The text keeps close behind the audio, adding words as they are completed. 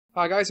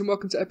Hi guys, and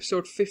welcome to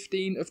episode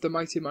 15 of the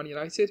Mighty Man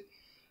United.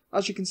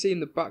 As you can see in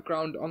the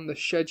background on the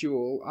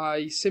schedule,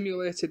 I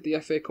simulated the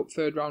FA Cup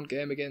third round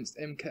game against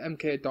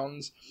MK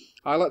Dons.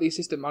 I let the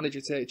assistant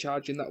manager take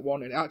charge in that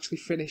one and it actually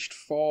finished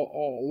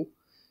 4-all.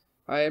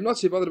 I am not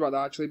too bothered about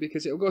that actually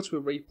because it'll go to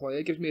a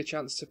replay. It gives me a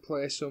chance to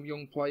play some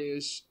young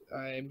players,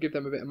 give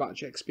them a bit of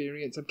match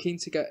experience.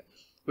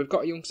 We've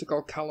got a youngster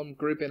called Callum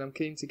Gribbin. I'm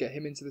keen to get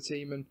him into the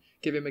team and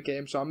give him a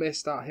game, so I may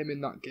start him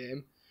in that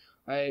game.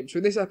 So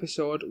in this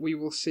episode, we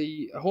will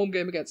see a home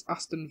game against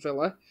Aston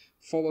Villa,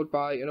 followed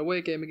by an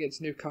away game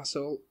against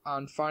Newcastle,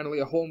 and finally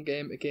a home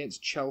game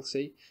against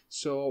Chelsea.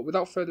 So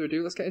without further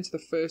ado, let's get into the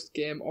first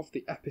game of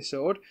the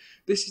episode.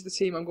 This is the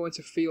team I'm going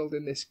to field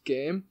in this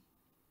game.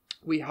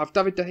 We have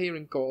David De Gea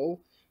in goal,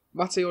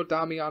 Matteo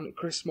Darmian,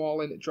 Chris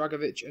Smalling,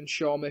 Dragovic and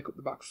Shaw make up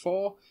the back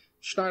four,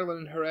 Schneiderlin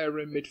and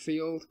Herrera in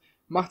midfield,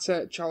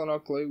 Mata,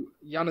 Çalhanoğlu,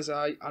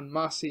 Januzaj and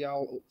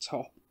Martial up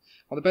top.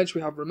 On the bench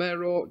we have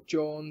Romero,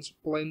 Jones,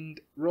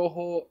 Blind,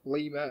 Rojo,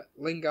 Lima,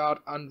 Lingard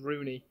and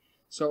Rooney.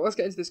 So let's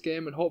get into this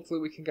game and hopefully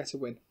we can get a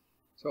win.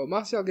 So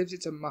Martial gives it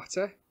to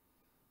Mata.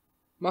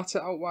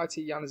 Mata out wide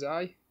to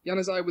Januzaj.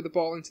 Januzaj with the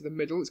ball into the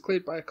middle. It's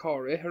cleared by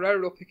Akore. Herrera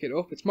will pick it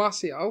up. It's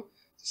Martial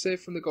to save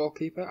from the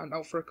goalkeeper and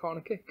out for a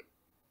corner kick.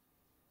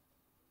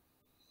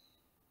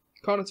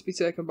 Corner to be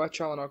taken by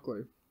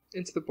Çalhanoğlu.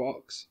 Into the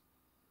box.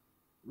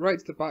 Right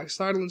to the back.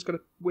 Schneiderlin's going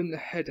to win the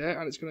header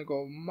and it's going to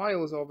go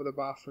miles over the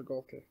bar for a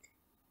goal kick.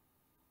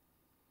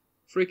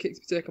 Free kick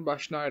to be taken by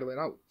Schneiderlin,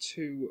 out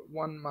to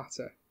Juan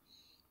Mata.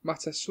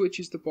 Mata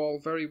switches the ball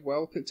very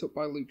well, picked up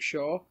by Luke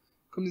Shaw.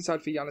 Comes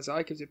inside for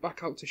Januzaj, gives it back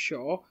out to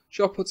Shaw.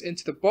 Shaw puts it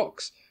into the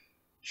box.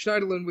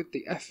 Schneiderlin with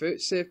the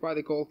effort, saved by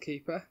the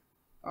goalkeeper.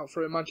 Out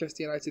for a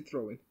Manchester United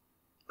throw-in.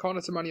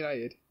 Corner to Man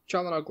United.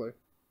 Çalhanoğlu.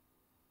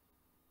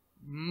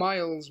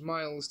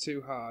 Miles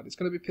too hard. It's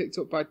going to be picked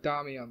up by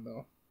Darmian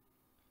though.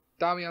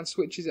 Darmian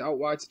switches it out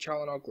wide to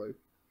Çalhanoğlu.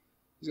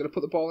 He's going to put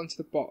the ball into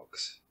the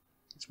box.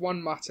 It's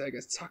Juan Mata,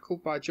 gets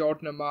tackled by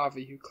Jordan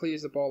Amavi, who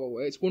clears the ball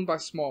away. It's won by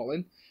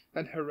Smalling,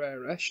 then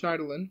Herrera.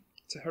 Schneiderlin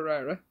to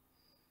Herrera.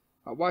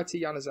 Out wide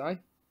to Januzaj.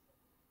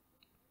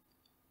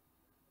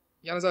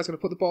 Januzaj's going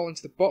to put the ball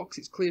into the box.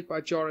 It's cleared by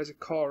Jorge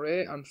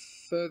Akore and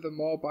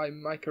furthermore by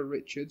Micah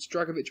Richards.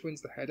 Dragovic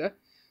wins the header.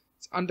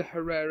 It's under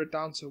Herrera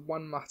down to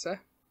Juan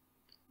Mata.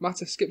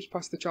 Mata skips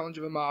past the challenge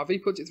of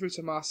Amavi, puts it through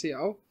to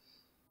Martial.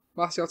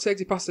 Martial takes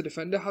it past the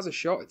defender, has a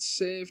shot. It's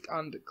saved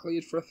and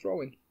cleared for a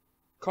throw-in.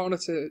 Corner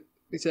to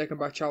be taken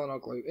by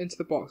Çalhanoğlu. Into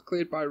the box,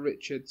 cleared by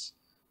Richards.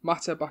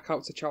 Mata back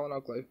out to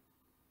Çalhanoğlu.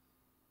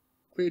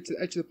 Cleared to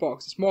the edge of the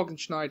box. It's Morgan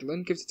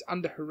Schneiderlin. Gives it to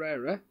Ander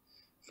Herrera.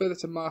 Further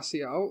to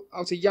Martial.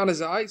 Out to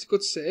Januzaj. It's a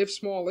good save.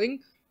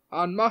 Smalling.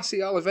 And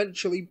Martial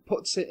eventually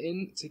puts it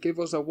in to give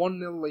us a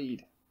 1-0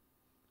 lead.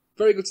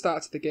 Very good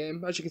start to the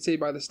game. As you can see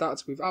by the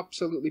stats, we've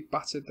absolutely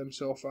battered them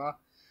so far.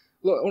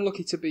 Look,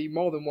 unlucky to be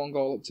more than one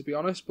goal up, to be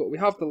honest, but we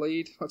have the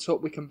lead. Let's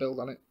hope we can build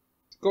on it.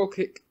 Goal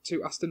kick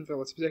to Aston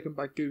Villa to be taken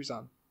by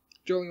Guzan.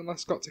 Julian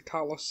Lescott to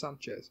Carlos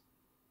Sanchez.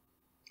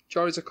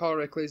 Jorge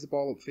Akore clears the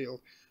ball upfield.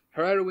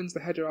 Herrera wins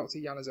the header out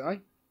to Januzaj.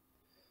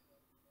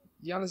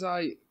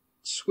 Januzaj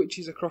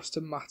switches across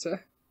to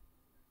Mata.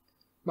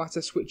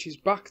 Mata switches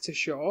back to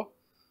Shaw.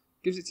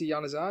 Gives it to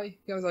Januzaj.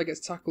 Januzaj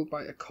gets tackled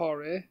by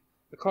Akore.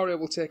 Akore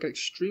will take an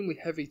extremely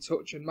heavy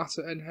touch and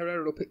Mata and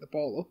Herrera will pick the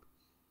ball up.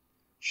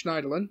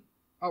 Schneiderlin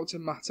out to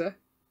Mata.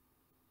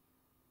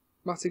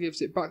 Mata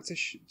gives it back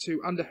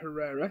to Ander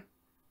Herrera.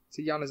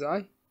 To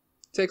Januzaj.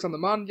 Takes on the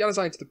man.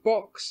 Januzaj into the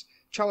box.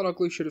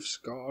 Çalhanoğlu should have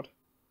scored.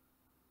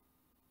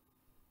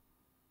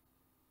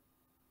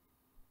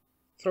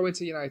 Throw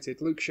into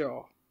United. Luke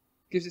Shaw.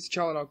 Gives it to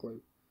Çalhanoğlu.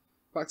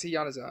 Back to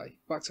Januzaj.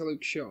 Back to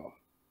Luke Shaw.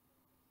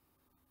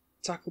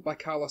 Tackled by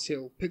Carlos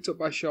Hill. Picked up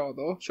by Shaw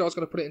though. Shaw's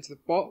going to put it into the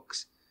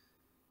box.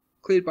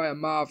 Cleared by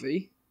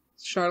Amavi.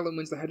 Schneiderlin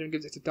wins the header and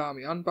gives it to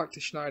Darmian. Back to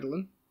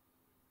Schneiderlin.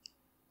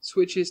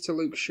 Switches to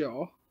Luke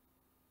Shaw.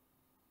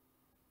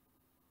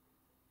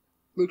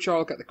 Luke Shaw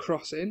will get the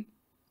cross in.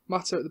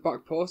 Mata at the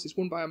back post. It's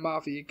won by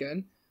Amavi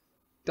again.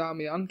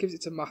 Darmian gives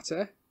it to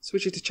Mata.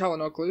 Switches to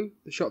Çalhanoğlu.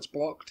 The shot's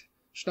blocked.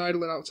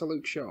 Schneiderlin out to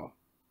Luke Shaw.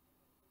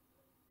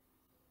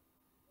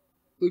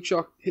 Luke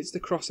Shaw hits the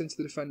cross into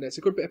the defender. It's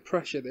a good bit of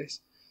pressure this.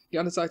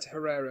 Januzaj to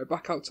Herrera.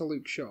 Back out to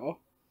Luke Shaw.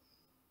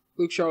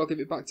 Luke Shaw will give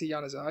it back to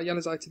Januzaj.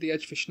 Januzaj to the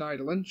edge for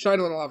Schneiderlin.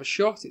 Schneiderlin will have a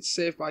shot. It's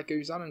saved by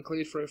Guzan and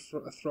cleared for a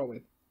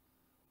throw-in.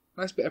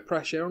 Nice bit of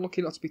pressure.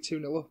 Unlucky not to be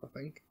 2-0 up, I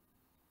think.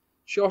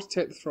 Shaw to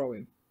take the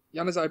throw-in.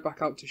 Januzaj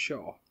back out to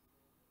Shaw.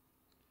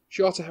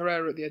 Shaw to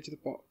Herrera at the edge of the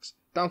box.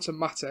 Down to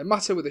Mata.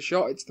 Mata with a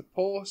shot. It's the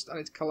post and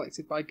it's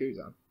collected by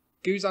Guzan.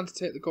 Guzan to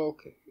take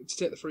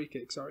the free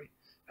kick.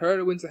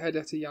 Herrera wins the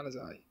header to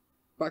Januzaj.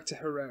 Back to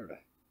Herrera.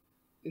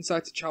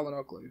 Inside to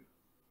Çalhanoğlu.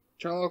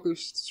 Çalhanoğlu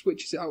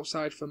switches it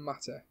outside for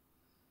Mata.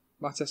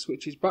 Mata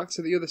switches back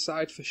to the other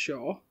side for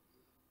Shaw.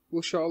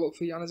 Will Shaw look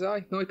for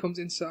Januzaj? No, he comes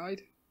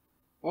inside.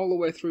 All the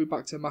way through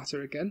back to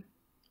Mata again.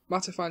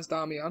 Mata finds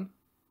Darmian.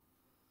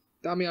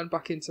 Darmian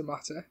back into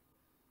Mata.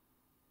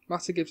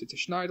 Mata gives it to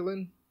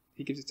Schneiderlin.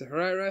 He gives it to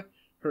Herrera.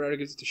 Herrera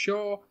gives it to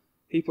Shaw.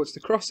 He puts the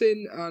cross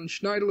in, and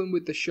Schneiderlin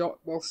with the shot,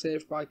 well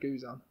saved by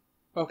Guzan.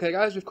 Okay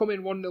guys, we've come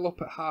in 1-0 up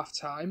at half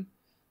time.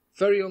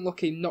 Very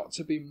unlucky not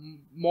to be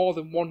more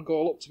than one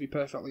goal up, to be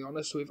perfectly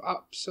honest. So we've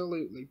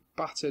absolutely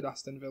battered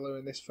Aston Villa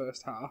in this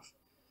first half.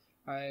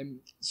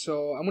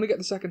 So I'm going to get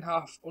the second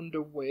half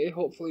underway.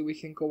 Hopefully we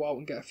can go out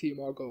and get a few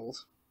more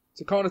goals.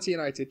 So corner to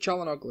United,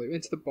 Çalhanoğlu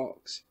into the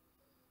box.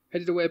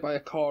 Headed away by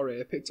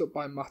Akore, picked up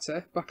by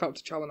Mate, back out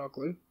to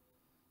Çalhanoğlu.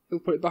 He'll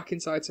put it back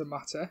inside to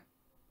Mate.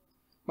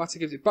 Mate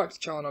gives it back to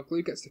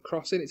Çalhanoğlu, gets the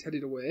cross in, it's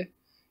headed away.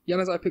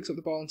 Januzaj picks up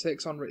the ball and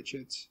takes on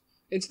Richards.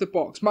 Into the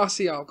box,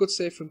 Martial, good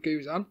save from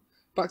Guzan.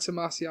 Back to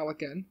Martial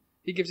again.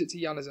 He gives it to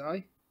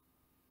Januzaj.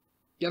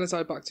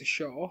 Januzaj back to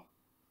Shaw.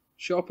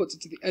 Shaw puts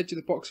it to the edge of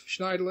the box for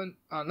Schneiderlin,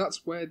 and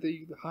that's where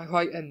the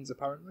highlight ends,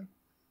 apparently.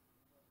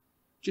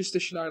 Just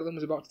as Schneiderlin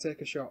was about to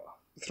take a shot.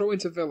 Throw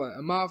into Villa,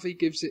 and Marvi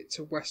gives it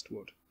to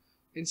Westwood.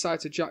 Inside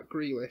to Jack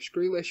Grealish.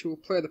 Grealish will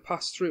play the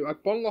pass through.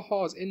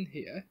 Agbonlahore's in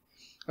here.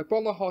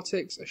 Agbonlahore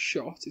takes a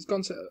shot. It's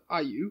gone to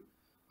Ayew.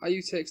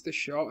 Ayew takes the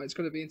shot. It's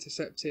going to be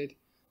intercepted.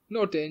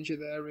 No danger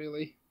there,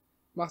 really.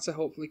 Mata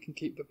hopefully can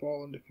keep the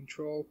ball under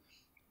control.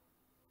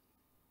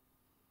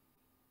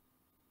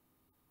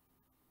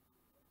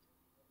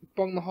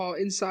 Agbonlahore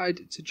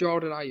inside to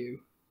Jordan Ayew.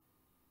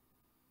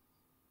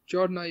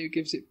 Jordan Ayew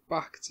gives it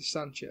back to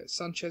Sanchez.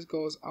 Sanchez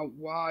goes out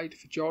wide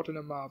for Jordan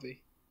and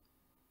Marvi.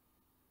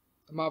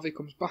 And Marvi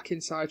comes back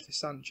inside for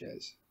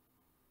Sanchez.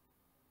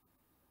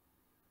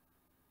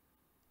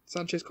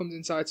 Sanchez comes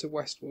inside to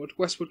Westwood.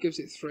 Westwood gives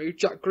it through.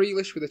 Jack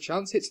Grealish with a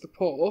chance, hits the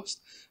post,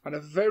 and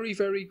a very,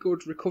 very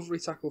good recovery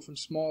tackle from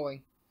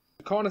Smalling.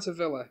 A corner to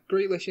Villa.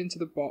 Grealish into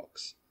the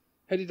box,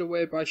 headed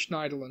away by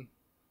Schneiderlin.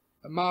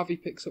 And Marvi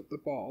picks up the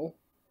ball.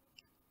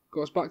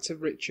 Goes back to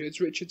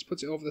Richards. Richards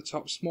puts it over the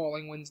top.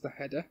 Smalling wins the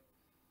header.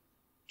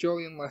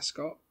 Julian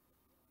Lescott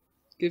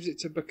gives it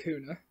to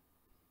Bacuna.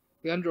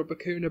 Leandro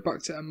Bacuna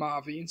back to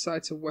Marvi,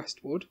 inside to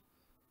Westwood.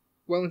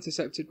 Well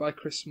intercepted by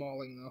Chris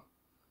Smalling though.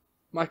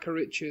 Micah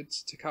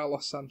Richards to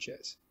Carlos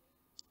Sanchez.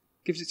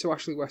 Gives it to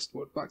Ashley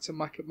Westwood. Back to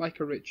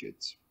Micah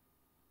Richards.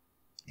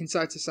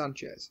 Inside to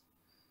Sanchez.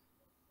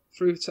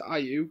 Through to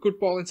Ayew. Good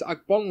ball into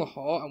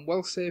Agbonlahore and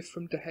well saved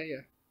from De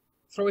Gea.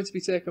 Throw in to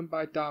be taken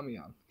by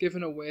Darmian.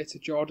 Given away to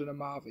Jordan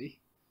Amavi.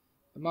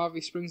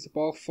 Amavi springs the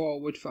ball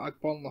forward for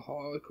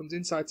Agbonlahore. It comes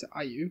inside to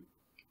Ayew.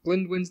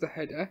 Blind wins the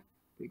header.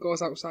 It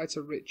goes outside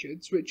to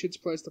Richards. Richards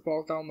plays the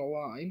ball down the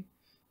line.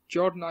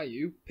 Jordan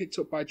Ayew picked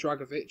up by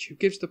Dragovic, who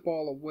gives the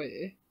ball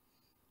away,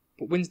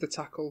 but wins the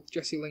tackle.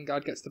 Jesse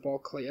Lingard gets the ball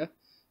clear.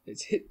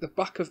 It's hit the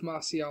back of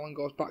Martial and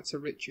goes back to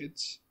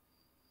Richards.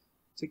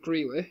 To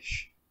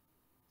Grealish.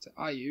 To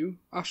Ayew.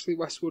 Ashley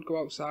Westwood go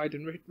outside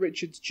and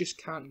Richards just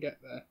can't get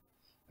there.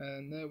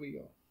 And there we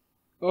go.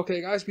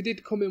 Okay guys, we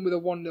did come in with a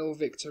 1-0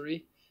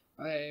 victory.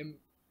 The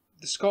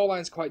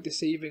scoreline's quite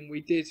deceiving.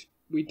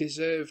 We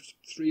deserved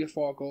 3 or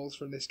 4 goals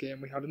from this game.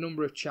 We had a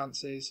number of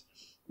chances.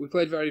 We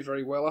played very,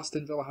 very well.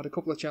 Aston Villa had a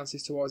couple of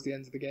chances towards the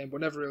end of the game,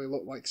 but never really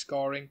looked like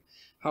scoring.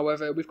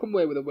 However, we've come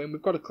away with a win.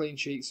 We've got a clean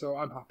sheet, so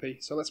I'm happy.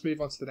 So let's move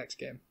on to the next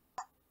game.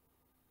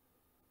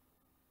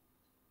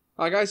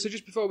 Alright guys, so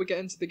just before we get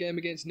into the game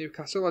against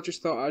Newcastle, I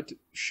just thought I'd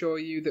show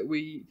you that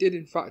we did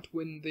in fact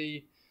win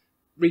the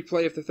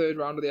replay of the third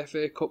round of the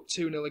FA Cup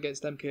 2-0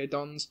 against MK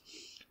Dons.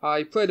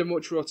 I played a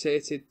much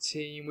rotated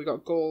team. We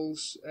got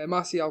goals.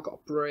 Martial got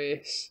a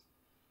brace.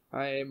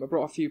 I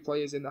brought a few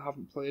players in that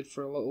haven't played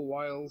for a little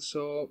while,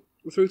 so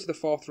we're through to the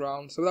 4th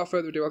round. So without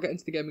further ado, I'll get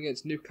into the game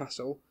against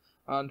Newcastle,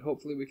 and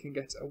hopefully we can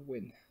get a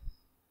win.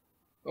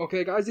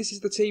 Okay guys, this is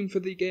the team for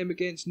the game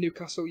against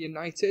Newcastle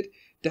United.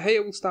 De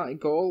Gea will start in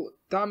goal.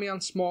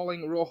 Darmian,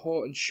 Smalling,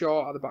 Rojo and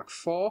Shaw are the back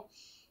 4.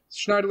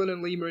 Schneiderlin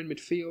and Lima in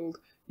midfield.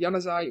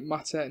 Januzaj,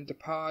 Mate and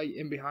Depay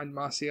in behind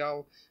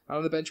Martial. And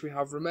on the bench we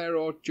have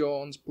Romero,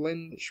 Jones,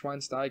 Blind,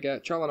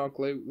 Schweinsteiger,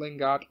 Çalhanoğlu,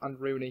 Lingard and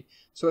Rooney.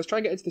 So let's try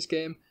and get into this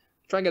game.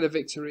 Try and get a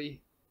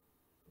victory.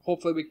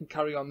 Hopefully we can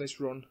carry on this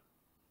run.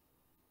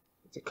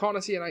 It's a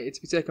corner to United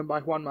to be taken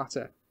by Juan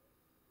Mata.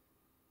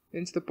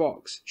 Into the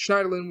box.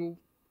 Schneiderlin will...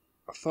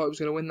 I thought he was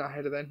going to win that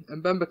header then.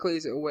 And Mbemba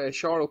clears it away.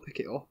 Shaw will pick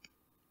it up.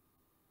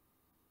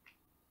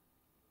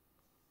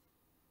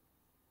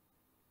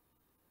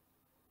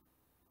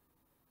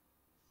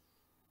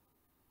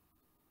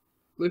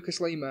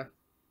 Lucas Lima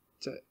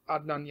to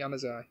Adnan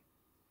Januzaj.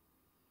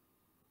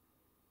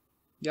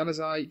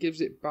 Januzaj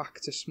gives it back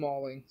to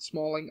Smalling.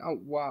 Smalling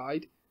out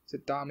wide to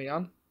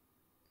Darmian.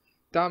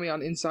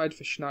 Darmian inside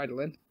for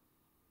Schneiderlin.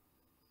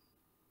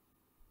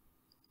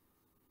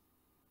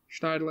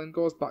 Schneiderlin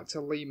goes back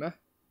to Lima.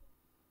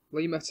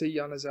 Lima to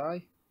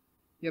Januzaj.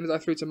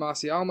 Januzaj through to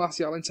Martial.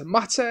 Martial into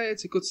Mate.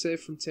 It's a good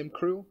save from Tim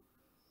Krul.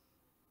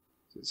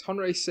 So it's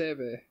Honore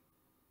Seve.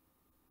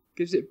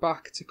 Gives it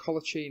back to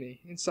Colaccini.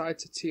 Inside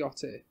to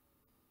Tiote.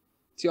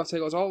 Tiote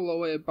goes all the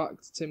way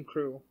back to Tim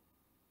Krul.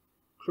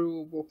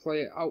 Krul will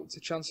play it out to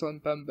Chancellor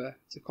Mbemba,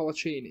 to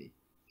Colaccini.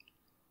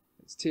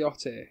 It's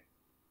Tiote.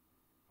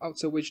 Out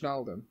to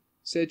Wijnaldum.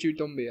 Sergio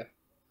Doumbia.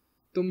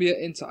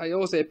 Doumbia into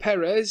Ayoze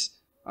Perez,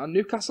 and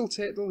Newcastle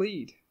take the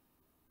lead.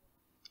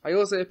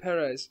 Ayoze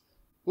Perez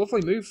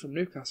Lovely move from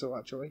Newcastle,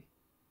 actually.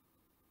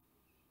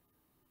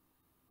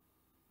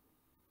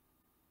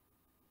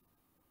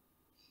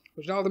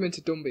 Wijnaldum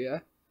into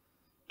Doumbia.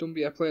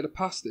 Doumbia played a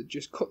pass that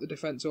just cut the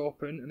defence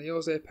open, and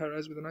Jose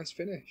Perez with a nice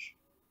finish.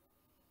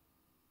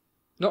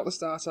 Not the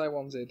start I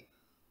wanted.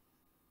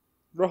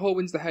 Rojo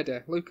wins the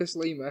header. Lucas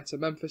Lima to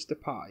Memphis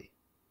Depay.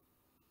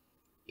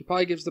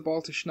 Depay gives the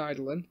ball to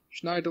Schneiderlin.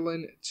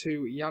 Schneiderlin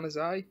to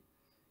Januzaj.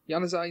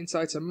 Januzaj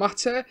inside to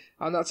Mata,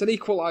 and that's an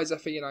equaliser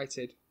for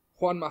United.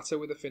 Juan Mata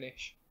with a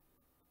finish.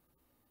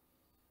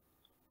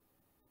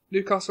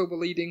 Newcastle were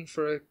leading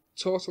for a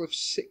total of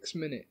 6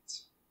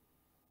 minutes.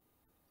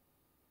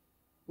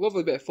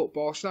 Lovely bit of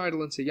football.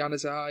 Schneiderlin to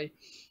Januzaj.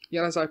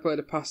 Januzaj played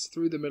a pass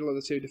through the middle of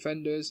the two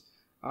defenders,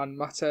 and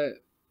Mata,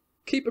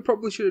 keeper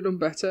probably should have done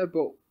better,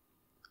 but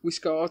we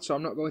scored, so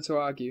I'm not going to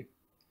argue.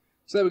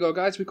 So there we go,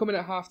 guys. We're coming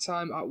at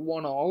half-time at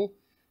 1-1.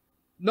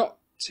 Not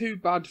too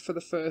bad for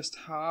the first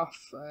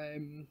half.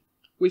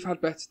 We've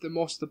had better the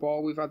most of the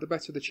ball. We've had the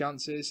better of the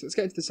chances. Let's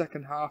get into the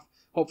second half.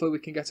 Hopefully we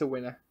can get a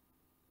winner.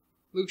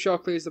 Luke Shaw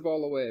clears the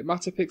ball away.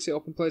 Mata picks it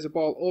up and plays a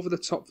ball over the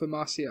top for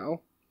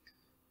Martial.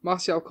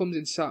 Martial comes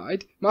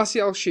inside.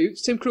 Martial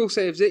shoots. Tim Krul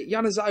saves it.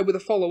 Januzaj with a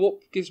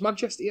follow-up gives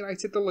Manchester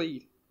United the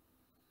lead.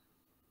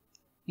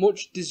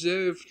 Much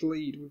deserved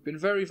lead. We've been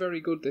very, very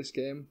good this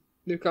game.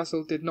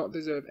 Newcastle did not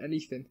deserve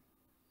anything.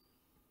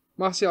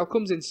 Martial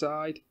comes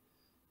inside.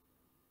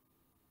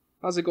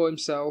 Has a go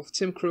himself.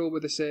 Tim Krul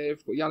with a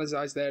save, but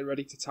Januzaj's there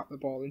ready to tap the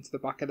ball into the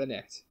back of the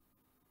net.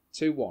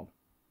 2-1.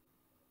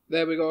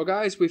 There we go,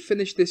 guys. We've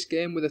finished this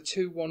game with a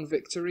 2-1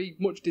 victory.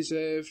 Much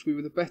deserved. We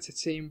were the better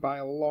team by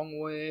a long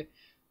way.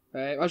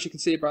 As you can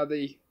see by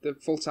the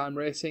full-time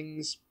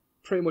ratings,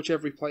 pretty much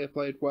every player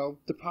played well.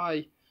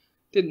 Depay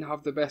didn't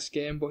have the best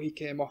game, but he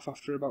came off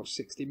after about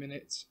 60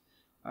 minutes.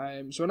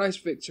 So a nice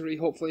victory,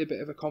 hopefully a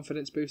bit of a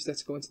confidence booster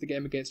to go into the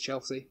game against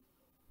Chelsea.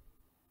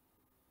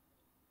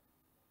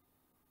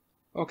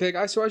 Okay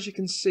guys, so as you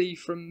can see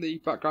from the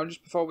background,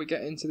 just before we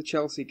get into the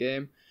Chelsea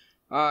game,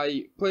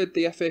 I played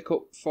the FA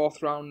Cup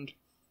 4th round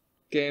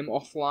game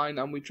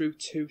offline and we drew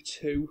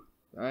 2-2.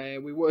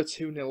 We were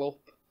 2-0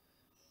 up.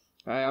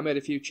 I made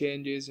a few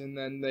changes and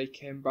then they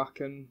came back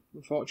and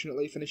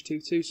unfortunately finished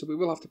 2-2, so we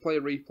will have to play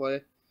a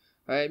replay.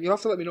 You'll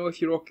have to let me know if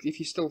you're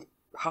still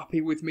happy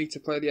with me to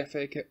play the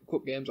FA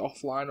Cup games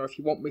offline, or if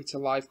you want me to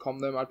live com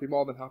them. I'd be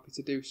more than happy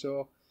to do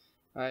so.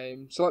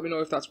 So let me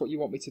know if that's what you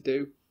want me to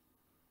do.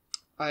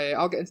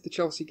 I'll get into the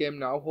Chelsea game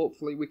now.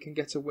 Hopefully we can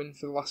get a win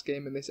for the last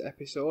game in this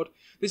episode.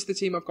 This is the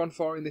team I've gone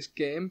for in this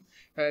game.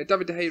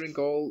 David De Gea in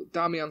goal,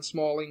 Damian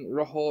Smalling,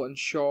 Rojo and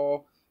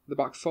Shaw, the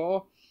back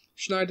four.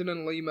 Schneiderlin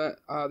and Lima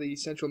are the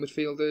central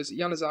midfielders.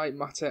 Januzaj,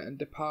 Mata and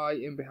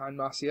Depay in behind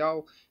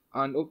Martial.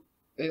 And up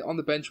on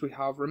the bench we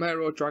have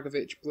Romero,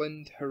 Dragovic,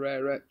 Blind,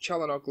 Herrera,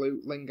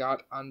 Çalhanoğlu,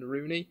 Lingard and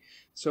Rooney.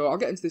 So I'll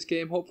get into this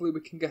game. Hopefully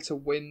we can get a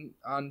win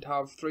and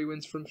have 3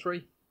 wins from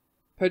 3.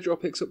 Pedro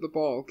picks up the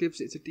ball, gives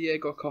it to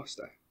Diego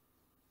Costa.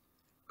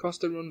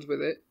 Costa runs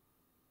with it,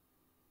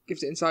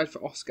 gives it inside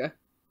for Oscar.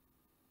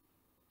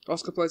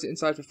 Oscar plays it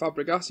inside for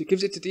Fabregas, who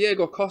gives it to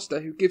Diego Costa,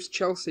 who gives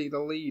Chelsea the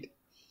lead.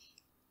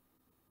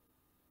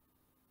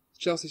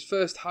 Chelsea's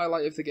first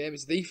highlight of the game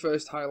is the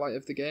first highlight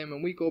of the game,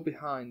 and we go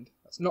behind.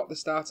 That's not the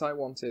start I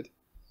wanted.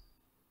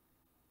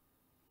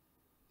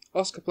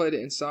 Oscar played it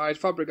inside,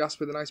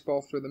 Fabregas with a nice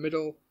ball through the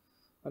middle,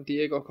 and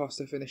Diego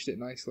Costa finished it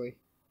nicely.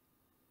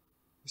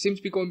 We seem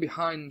to be going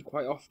behind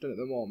quite often at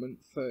the moment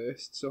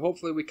first, so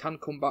hopefully we can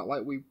come back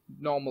like we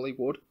normally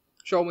would.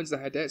 Shaw wins the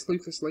header. It's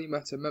Lucas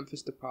Lima to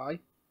Memphis Depay.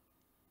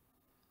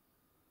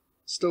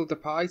 Still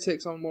Depay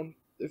takes on one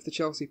of the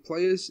Chelsea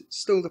players.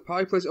 Still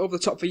Depay plays it over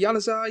the top for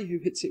Januzaj, who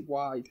hits it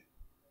wide.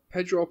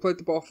 Pedro played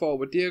the ball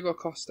forward. Diego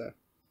Costa.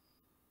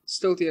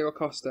 Still Diego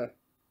Costa.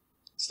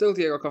 Still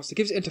Diego Costa.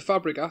 Gives it into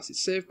Fabregas.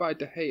 It's saved by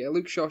De Gea.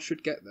 Luke Shaw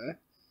should get there,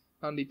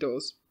 and he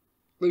does.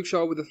 Luke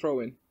Shaw with the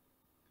throw-in.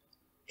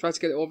 Tries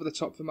to get it over the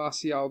top for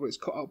Martial, but it's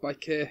cut out by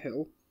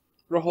Cahill.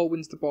 Rojo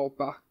wins the ball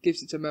back,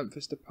 gives it to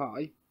Memphis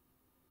Depay.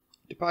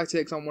 Depay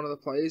takes on one of the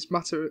players.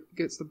 Mata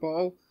gets the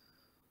ball.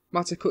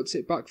 Mata cuts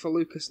it back for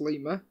Lucas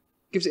Lima.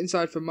 Gives it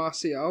inside for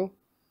Martial.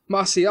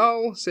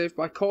 Martial, saved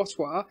by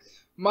Courtois.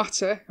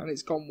 Mata, and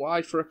it's gone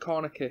wide for a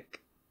corner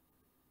kick.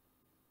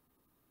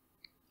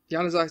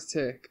 Januzaj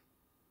to take.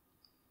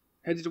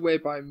 Headed away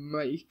by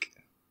Mike.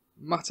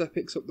 Mata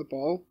picks up the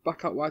ball.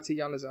 Back out wide to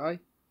Januzaj.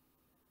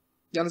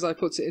 Januzaj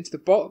puts it into the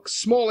box,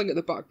 Smalling at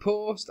the back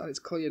post, and it's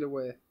cleared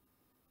away.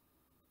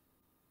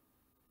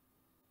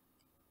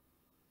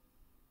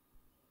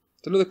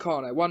 It's another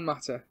corner, Juan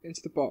Mata,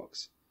 into the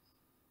box.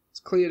 It's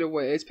cleared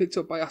away, it's picked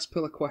up by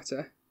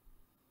Azpilicueta.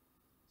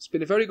 It's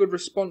been a very good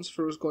response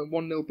for us going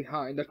 1-0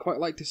 behind. I'd quite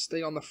like to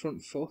stay on the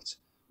front foot.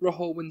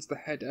 Rojo wins the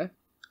header.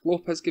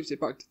 Lopez gives it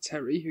back to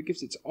Terry, who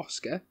gives it to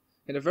Oscar,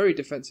 in a very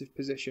defensive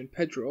position.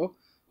 Pedro,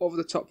 over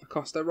the top for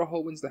Costa. Rojo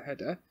wins the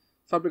header.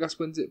 Fabregas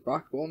wins it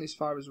back, but only as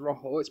far as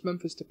Rojo. It's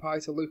Memphis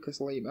Depay to Lucas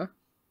Lima.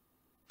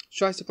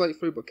 Tries to play it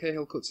through, but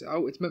Cahill cuts it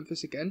out. It's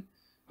Memphis again.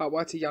 Out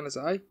wide to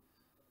Januzaj.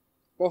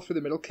 Ball through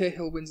the middle.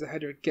 Cahill wins the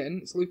header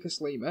again. It's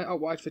Lucas Lima. Out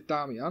wide for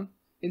Damian.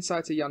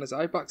 Inside to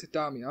Januzaj, back to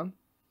Damian.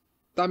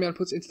 Damian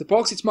puts it into the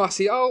box, it's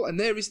Martial, and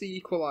there is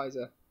the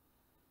equaliser.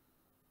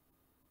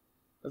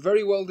 A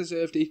very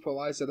well-deserved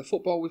equaliser. The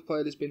football we've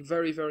played has been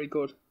very, very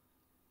good.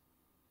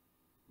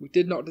 We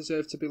did not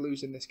deserve to be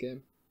losing this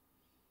game.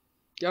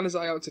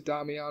 Januzaj out to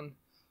Damian.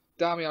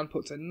 Damian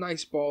puts a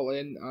nice ball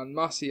in, and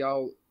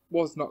Martial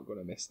was not going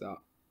to miss that.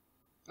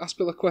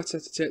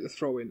 Azpilicueta to take the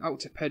throw in,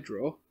 out to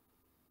Pedro.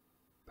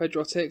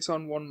 Pedro takes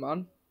on one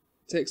man,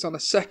 takes on a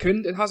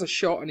second, and has a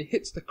shot, and he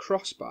hits the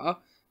crossbar.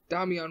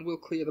 Damian will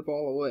clear the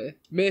ball away.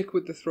 Make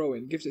with the throw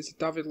in, gives it to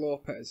David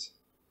Lopez.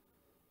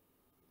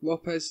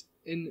 Lopez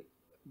in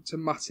to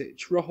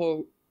Matic.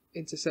 Rojo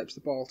intercepts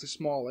the ball to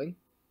Smalling.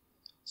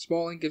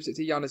 Smalling gives it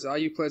to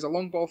Januzaj, who plays a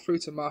long ball through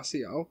to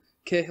Martial.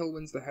 Cahill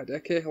wins the header.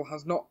 Cahill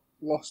has not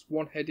lost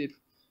one-headed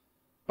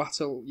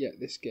battle yet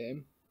this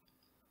game.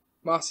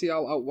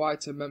 Martial out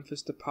wide to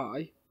Memphis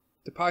Depay.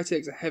 Depay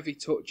takes a heavy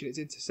touch and it's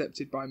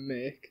intercepted by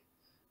Make.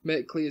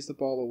 Make clears the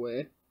ball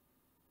away.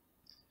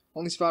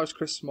 On as far as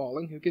Chris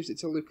Smalling, who gives it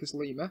to Lucas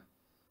Lima.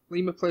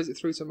 Lima plays it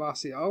through to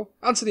Martial.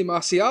 Anthony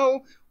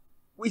Martial!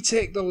 We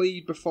take the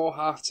lead before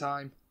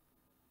half-time.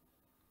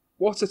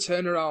 What a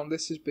turnaround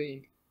this has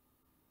been.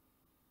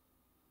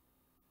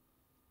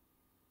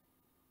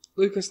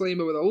 Lucas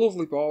Lima with a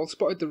lovely ball,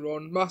 spotted the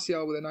run.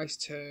 Martial with a nice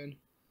turn.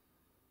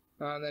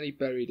 And then he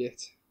buried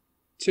it.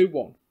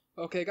 2-1.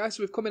 Okay guys,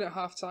 so we've come in at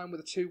half-time with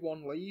a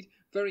 2-1 lead.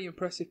 Very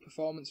impressive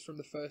performance from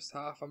the first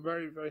half. I'm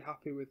very, very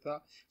happy with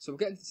that. So we'll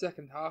get into the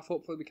second half.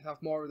 Hopefully we can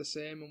have more of the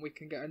same and we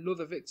can get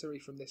another victory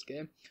from this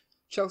game.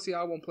 Chelsea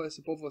are one place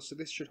above us, so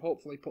this should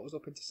hopefully put us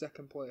up into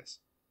second place.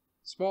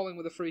 Smalling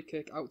with a free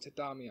kick out to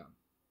Damian.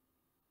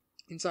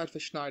 Inside for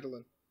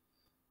Schneiderlin.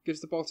 Gives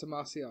the ball to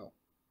Martial.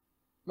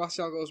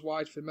 Martial goes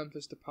wide for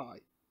Memphis Depay.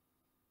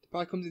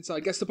 Depay comes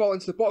inside, gets the ball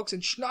into the box,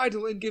 and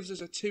Schneiderlin gives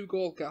us a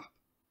 2-goal gap.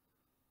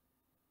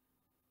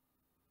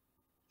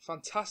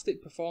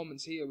 Fantastic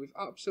performance here. We've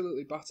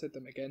absolutely battered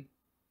them again.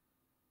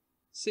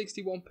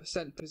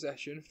 61%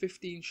 possession,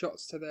 15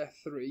 shots to their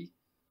 3.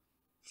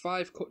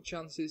 5 cut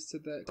chances to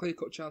their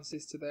clear-cut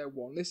chances to their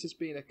 1. This has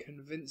been a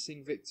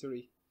convincing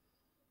victory.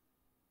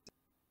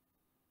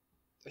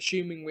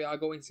 Assuming we are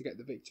going to get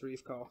the victory,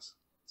 of course.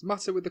 It's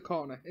Mata with the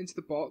corner, into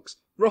the box.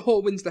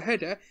 Rojo wins the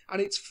header,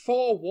 and it's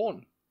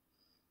 4-1.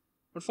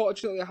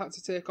 Unfortunately, I had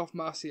to take off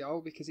Martial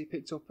because he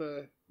picked up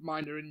a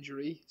minor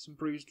injury, some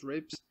bruised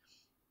ribs.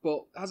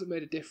 But it hasn't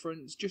made a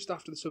difference. Just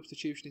after the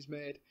substitution is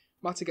made,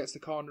 Mata gets the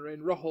corner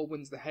in, Rojo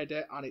wins the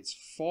header, and it's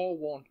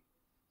 4-1.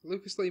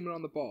 Lucas Lima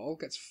on the ball,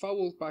 gets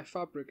fouled by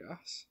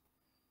Fabregas.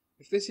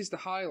 If this is the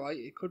highlight,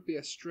 it could be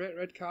a straight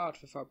red card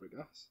for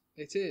Fabregas.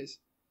 It is.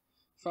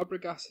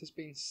 Fabregas has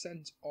been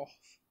sent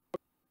off.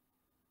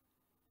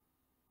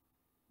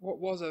 What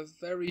was a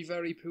very,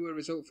 very poor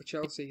result for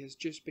Chelsea has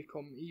just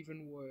become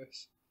even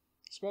worse.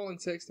 Smalling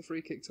takes the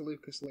free kick to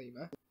Lucas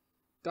Lima.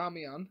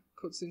 Damian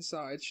cuts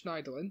inside,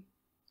 Schneiderlin.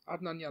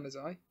 Adnan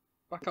Januzaj,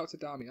 back out to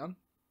Damian.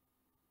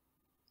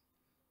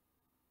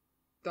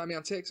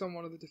 Damian takes on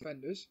one of the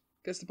defenders,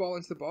 gets the ball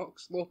into the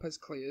box, Lopez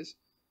clears,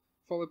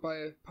 followed by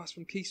a pass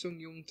from Ki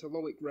Sung-young to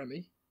Loic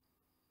Remy.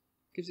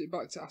 Gives it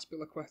back to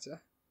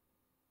Azpilicueta.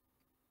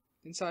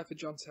 Inside for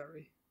John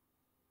Terry.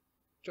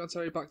 John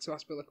Terry back to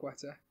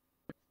Azpilicueta.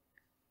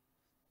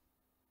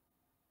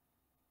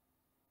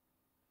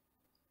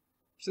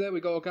 So there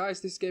we go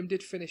guys, this game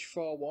did finish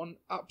 4-1.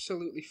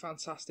 Absolutely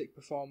fantastic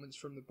performance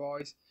from the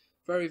boys.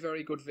 Very,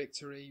 very good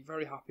victory.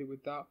 Very happy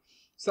with that.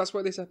 So that's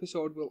where this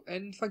episode will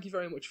end. Thank you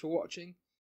very much for watching.